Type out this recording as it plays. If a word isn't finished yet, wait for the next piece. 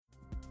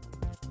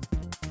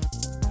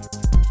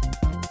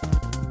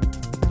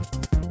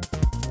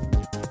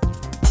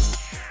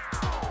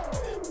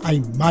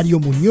I'm Mario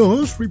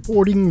Munoz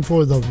reporting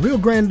for the Rio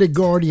Grande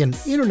Guardian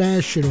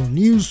International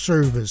News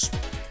Service.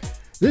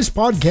 This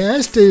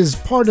podcast is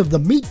part of the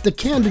Meet the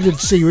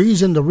Candidates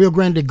series in the Rio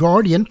Grande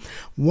Guardian.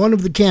 One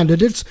of the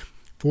candidates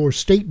for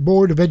State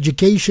Board of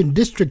Education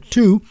District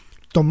 2,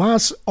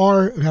 Tomas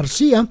R.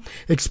 Garcia,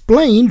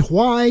 explained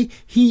why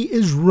he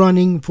is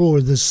running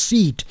for the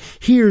seat.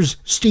 Here's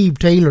Steve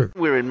Taylor.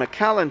 We're in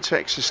McAllen,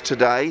 Texas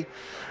today.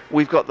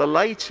 We've got the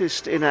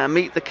latest in our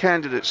Meet the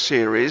Candidates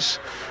series,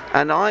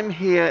 and I'm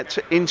here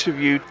to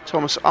interview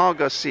Tomas R.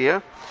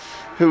 Garcia,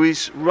 who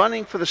is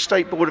running for the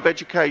State Board of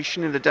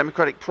Education in the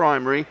Democratic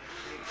primary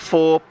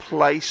for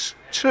Place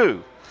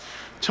 2.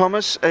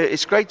 Thomas,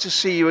 it's great to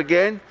see you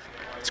again.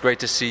 It's great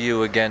to see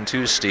you again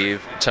too,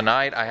 Steve.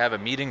 Tonight I have a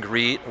meet and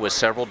greet with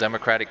several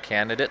Democratic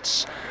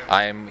candidates.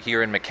 I'm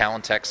here in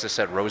McAllen, Texas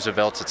at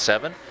Roosevelt's at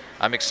 7.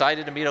 I'm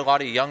excited to meet a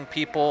lot of young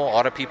people, a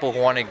lot of people who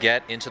want to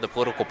get into the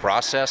political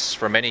process.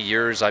 For many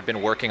years I've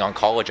been working on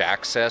college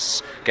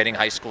access, getting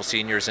high school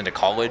seniors into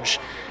college.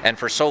 And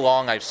for so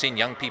long I've seen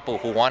young people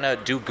who want to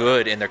do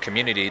good in their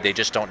community, they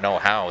just don't know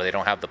how, they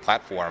don't have the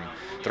platform.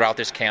 Throughout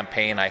this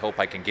campaign, I hope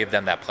I can give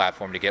them that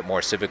platform to get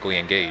more civically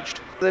engaged.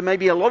 There may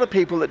be a lot of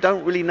people that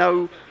don't really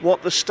know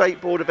what the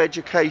State Board of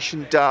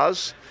Education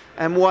does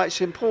and why it's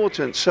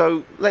important.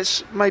 So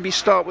let's maybe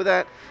start with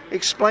that.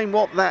 Explain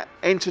what that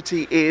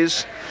entity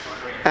is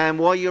and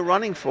why you're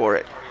running for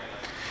it.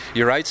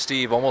 You're right,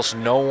 Steve. Almost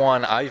no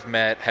one I've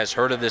met has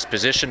heard of this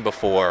position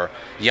before.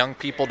 Young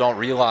people don't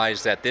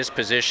realize that this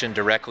position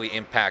directly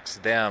impacts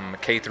them,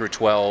 K through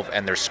 12,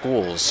 and their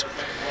schools.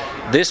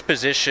 This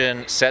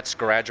position sets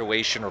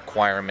graduation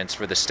requirements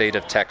for the state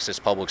of Texas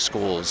public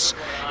schools.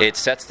 It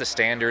sets the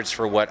standards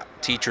for what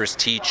teachers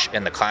teach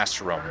in the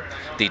classroom,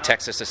 the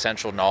Texas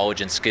Essential Knowledge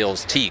and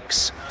Skills,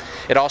 TEKS.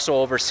 It also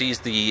oversees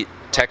the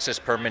Texas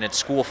Permanent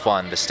School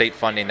Fund, the state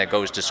funding that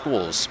goes to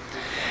schools.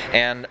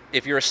 And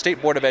if you're a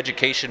State Board of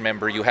Education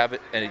member, you have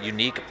a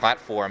unique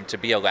platform to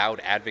be a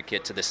loud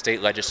advocate to the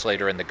state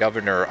legislator and the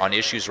governor on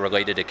issues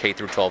related to K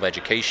through 12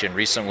 education.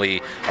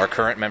 Recently, our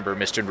current member,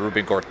 Mr.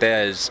 Ruben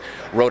Cortez,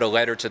 wrote a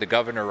letter to the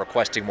governor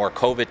requesting more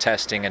COVID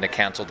testing and to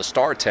cancel the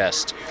STAR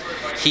test.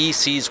 He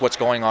sees what's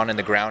going on in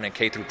the ground in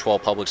K through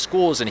 12 public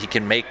schools, and he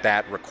can make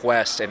that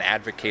request and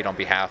advocate on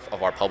behalf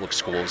of our public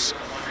schools.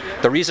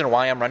 The reason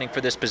why I'm running for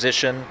this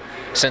position,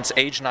 since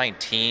age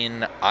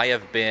 19, I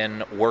have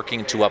been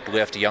working to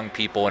uplift young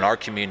people in our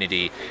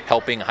community,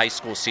 helping high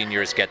school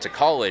seniors get to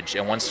college.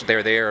 And once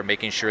they're there,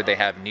 making sure they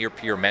have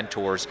near-peer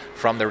mentors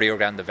from the Rio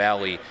Grande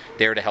Valley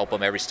there to help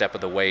them every step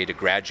of the way to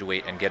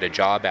graduate and get a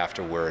job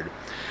afterward.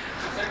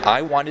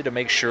 I wanted to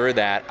make sure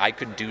that I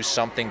could do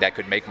something that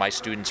could make my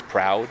students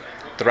proud.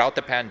 Throughout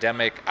the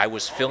pandemic, I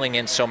was filling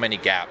in so many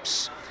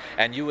gaps.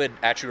 And you had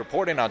actually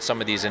reported on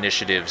some of these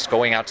initiatives,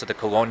 going out to the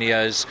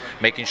colonias,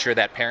 making sure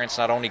that parents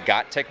not only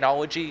got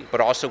technology, but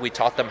also we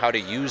taught them how to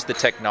use the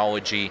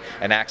technology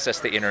and access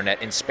the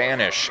internet in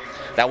Spanish.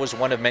 That was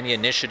one of many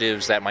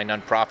initiatives that my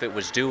nonprofit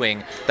was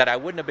doing that I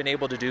wouldn't have been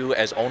able to do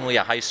as only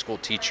a high school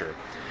teacher.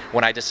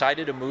 When I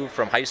decided to move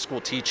from high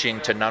school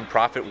teaching to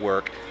nonprofit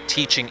work,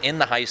 teaching in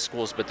the high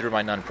schools but through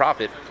my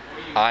nonprofit,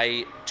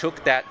 I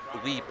took that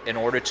leap in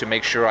order to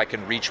make sure I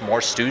can reach more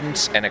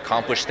students and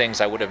accomplish things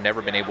I would have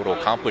never been able to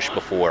accomplish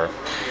before.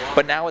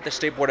 But now at the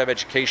State Board of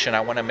Education, I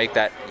want to make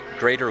that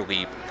greater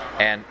leap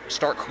and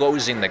start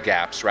closing the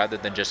gaps rather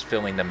than just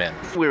filling them in.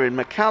 We're in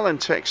McAllen,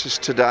 Texas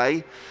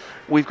today.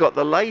 We've got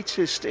the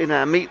latest in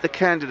our Meet the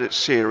Candidates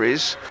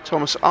series,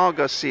 Tomas R.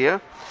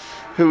 Garcia,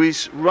 who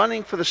is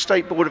running for the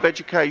State Board of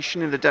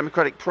Education in the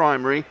Democratic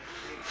primary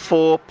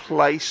for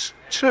Place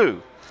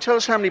 2. Tell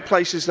us how many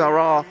places there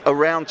are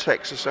around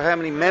Texas, so how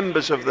many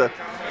members of the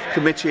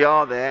committee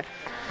are there?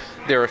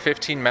 There are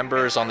 15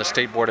 members on the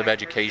State Board of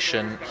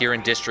Education. Here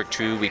in District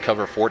 2, we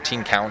cover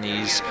 14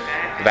 counties,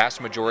 the vast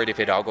majority of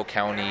Hidalgo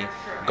County,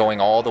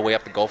 going all the way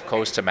up the Gulf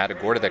Coast to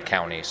Matagorda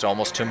County, so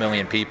almost 2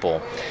 million people.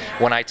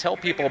 When I tell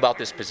people about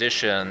this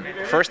position,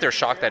 first they're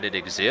shocked that it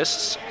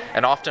exists,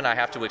 and often I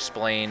have to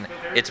explain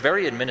it's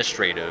very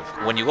administrative.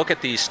 When you look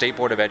at these State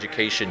Board of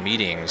Education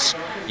meetings,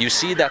 you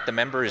see that the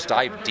members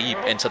dive deep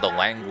into the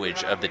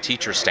language of the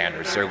teacher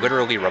standards. They're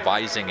literally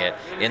revising it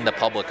in the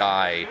public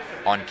eye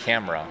on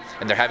camera,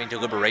 and they're having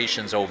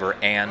deliberations over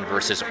and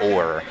versus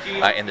or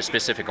in the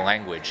specific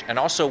language, and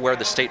also where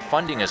the state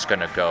funding is going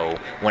to go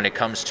when it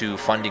comes to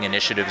funding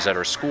initiatives at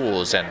our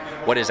schools and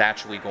what is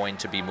actually going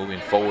to be moving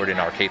forward in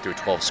our K through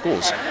 12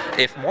 schools.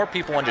 If more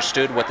people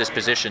understood what this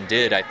position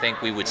did, I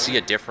think we would see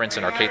a difference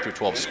in our K through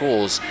 12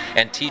 schools,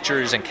 and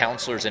teachers and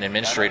counselors and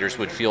administrators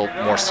would feel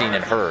more seen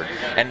and heard.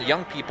 And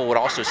young people would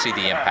also see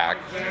the impact.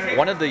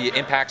 One of the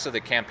impacts of the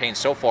campaign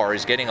so far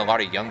is getting a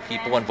lot of young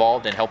people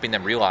involved and helping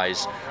them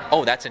realize,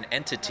 oh, that's an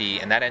entity,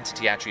 and that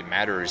entity actually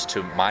matters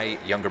to my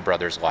younger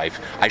brother's life.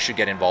 I should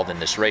get involved in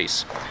this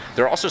race.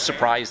 They're also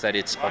surprised that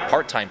it's a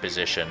part-time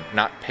position,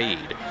 not paid.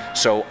 need.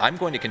 So I'm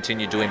going to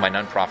continue doing my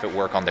nonprofit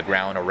work on the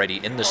ground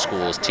already in the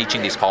schools,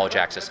 teaching these college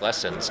access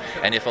lessons.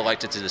 And if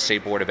elected to the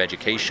State Board of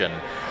Education,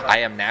 I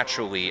am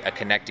naturally a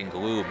connecting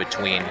glue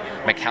between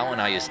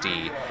McAllen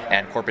ISD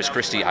and Corpus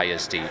Christi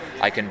ISD.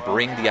 I can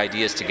bring the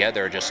ideas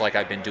together just like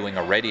I've been doing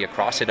already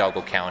across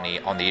Hidalgo County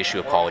on the issue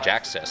of college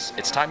access.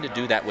 It's time to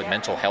do that with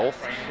mental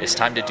health. It's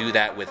time to do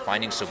that with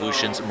finding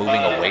solutions,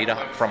 moving away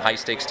from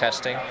high-stakes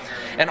testing,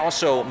 and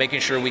also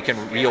making sure we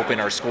can reopen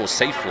our schools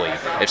safely.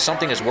 If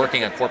something is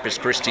working in Corpus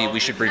Christi, we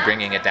should be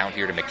bringing it down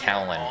here to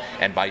McAllen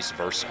and vice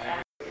versa.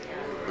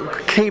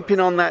 Keeping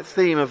on that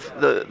theme of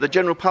the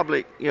general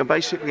public,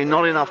 basically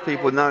not enough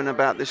people knowing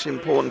about this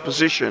important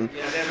position,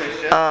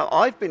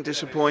 I've been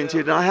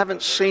disappointed, and I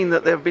haven't seen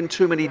that there have been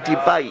too many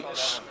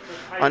debates.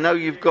 I know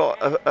you've got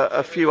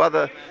a few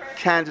other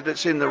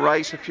candidates in the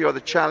race, a few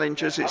other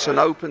challengers. It's an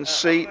open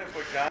seat.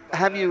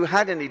 Have you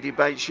had any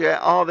debates yet?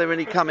 Are there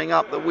any coming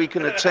up that we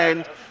can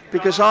attend?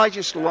 Because I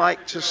just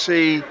like to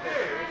see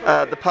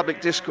the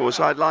public discourse.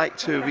 I'd like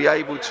to be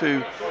able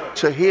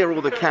to hear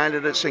all the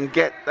candidates and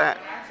get that,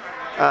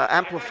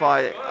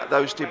 amplify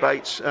those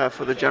debates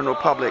for the general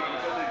public.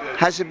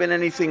 Has there been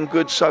anything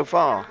good so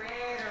far?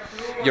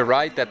 You're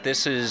right that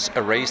this is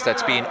a race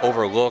that's being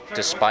overlooked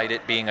despite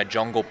it being a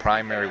jungle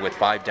primary with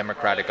 5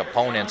 Democratic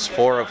opponents,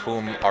 4 of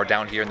whom are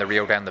down here in the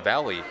Rio Grande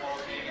Valley.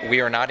 We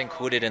are not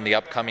included in the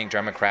upcoming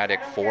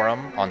Democratic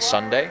Forum on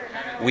Sunday.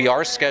 We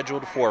are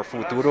scheduled for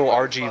Futuro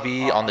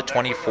RGV on the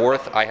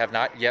 24th. I have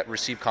not yet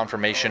received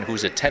confirmation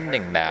who's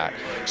attending that.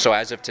 So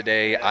as of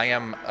today, I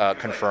am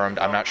confirmed.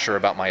 I'm not sure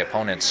about my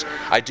opponents.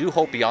 I do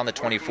hope beyond the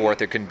 24th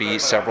there can be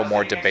several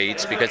more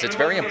debates, because it's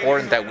very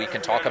important that we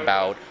can talk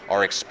about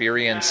our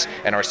experience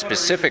and our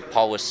specific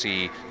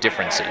policy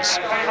differences.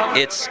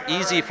 It's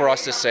easy for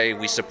us to say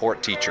we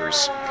support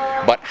teachers,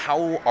 but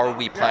how are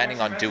we planning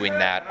on doing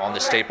that on the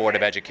State Board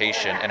of Education,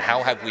 and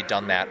how have we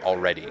done that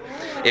already?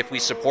 If we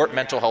support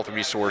mental health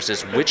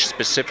resources, which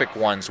specific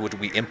ones would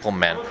we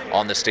implement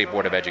on the State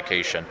Board of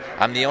Education?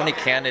 I'm the only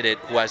candidate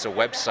who has a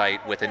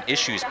website with an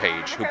issues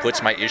page, who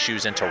puts my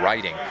issues into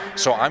writing.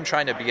 So I'm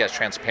trying to be as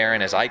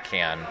transparent as I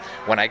can.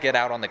 When I get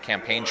out on the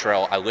campaign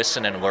trail, I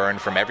listen and learn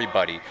from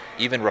everybody,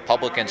 even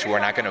Republicans who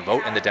are not going to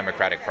vote in the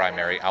Democratic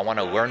primary. I want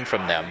to learn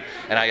from them,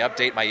 and I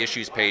update my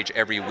issues page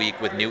every week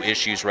with new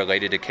issues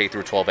related to K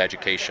through 12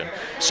 education.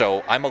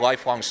 So I'm a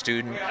lifelong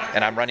student,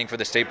 and I'm running for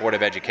the State Board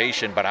of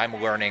Education, but I'm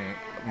learning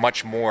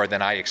much more than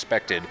I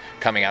expected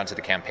coming out to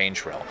the campaign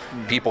trail.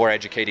 People are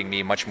educating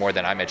me much more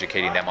than I'm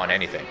educating them on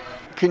anything.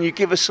 Can you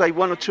give us, say,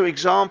 1 or 2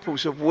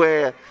 examples of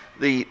where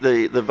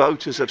the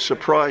voters have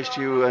surprised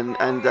you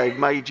and they've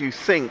made you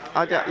think,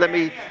 let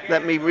me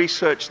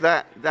research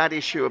that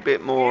issue a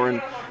bit more,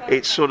 and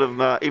it's sort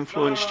of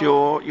influenced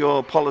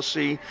your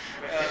policy?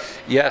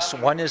 Yes,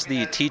 one is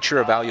the teacher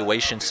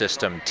evaluation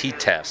system,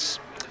 T-TESS.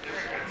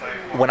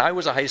 When I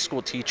was a high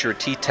school teacher,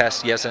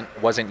 T-TESS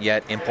wasn't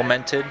yet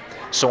implemented.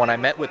 So when I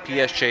met with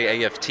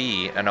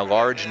PSJ-AFT, and a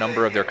large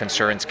number of their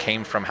concerns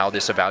came from how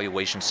this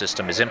evaluation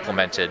system is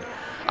implemented,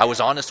 I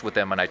was honest with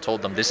them and I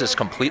told them, this is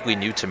completely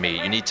new to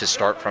me. You need to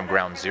start from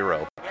ground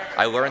zero.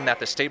 I learned that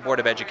the State Board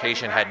of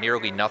Education had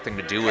nearly nothing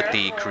to do with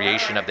the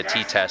creation of the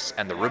T-TESS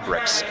and the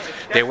rubrics.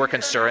 They were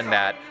concerned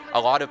that a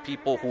lot of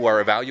people who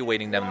are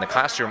evaluating them in the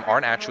classroom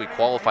aren't actually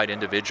qualified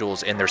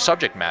individuals in their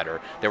subject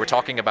matter. They were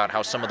talking about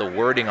how some of the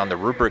wording on the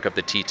rubric of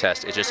the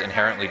T-TESS is just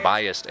inherently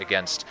biased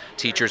against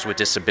teachers with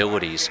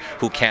disabilities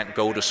who can't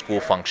go to school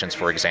functions,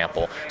 for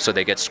example, so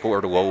they get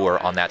scored lower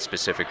on that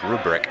specific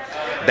rubric.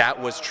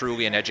 That was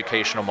truly an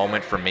educational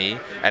moment for me,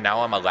 and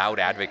now I'm a loud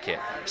advocate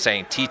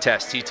saying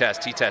T-TESS, T-TESS,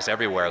 T-TESS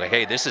everywhere. Like,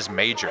 hey, this is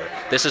major.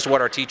 This is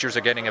what our teachers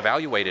are getting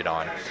evaluated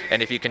on.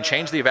 And if you can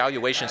change the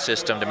evaluation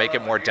system to make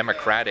it more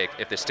democratic,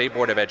 if the State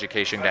Board of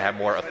Education to have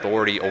more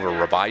authority over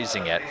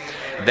revising it,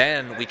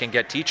 then we can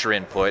get teacher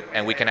input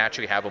and we can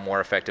actually have a more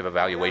effective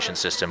evaluation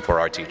system for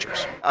our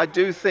teachers. I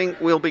do think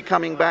we'll be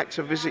coming back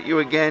to visit you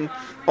again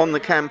on the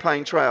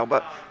campaign trail,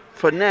 but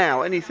for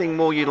now, anything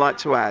more you'd like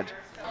to add?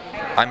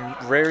 I'm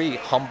very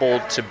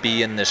humbled to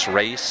be in this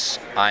race.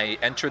 I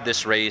entered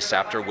this race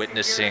after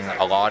witnessing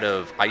a lot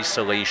of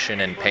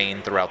isolation and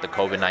pain throughout the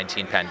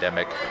COVID-19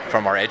 pandemic,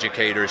 from our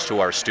educators to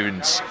our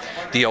students.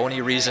 The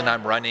only reason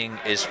I'm running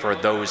is for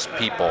those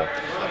people.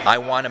 I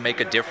want to make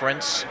a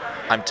difference.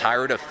 I'm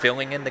tired of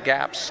filling in the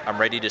gaps. I'm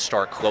ready to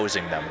start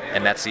closing them,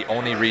 and that's the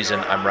only reason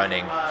I'm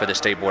running for the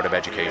State Board of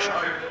Education.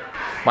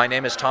 My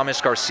name is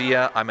Thomas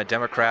Garcia. I'm a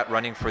Democrat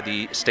running for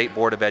the State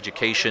Board of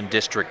Education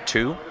District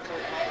 2.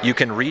 You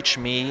can reach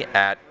me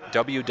at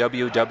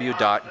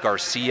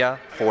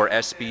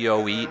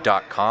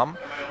www.garcia4sboe.com.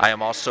 I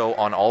am also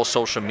on all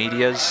social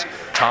medias,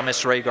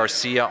 Thomas Ray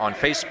Garcia on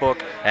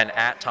Facebook and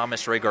at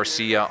Thomas Ray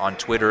Garcia on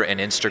Twitter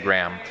and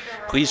Instagram.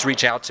 Please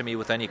reach out to me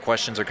with any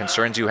questions or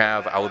concerns you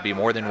have. I would be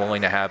more than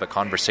willing to have a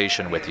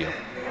conversation with you.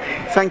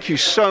 Thank you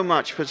so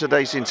much for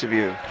today's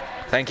interview.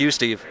 Thank you,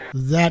 Steve.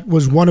 That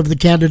was one of the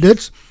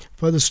candidates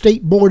for the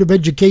State Board of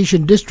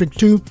Education District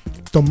 2,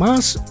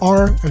 Tomas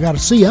R.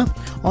 Garcia,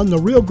 on the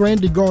Rio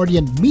Grande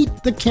Guardian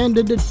Meet the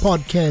Candidate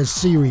podcast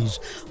series.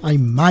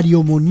 I'm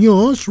Mario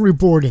Munoz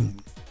reporting.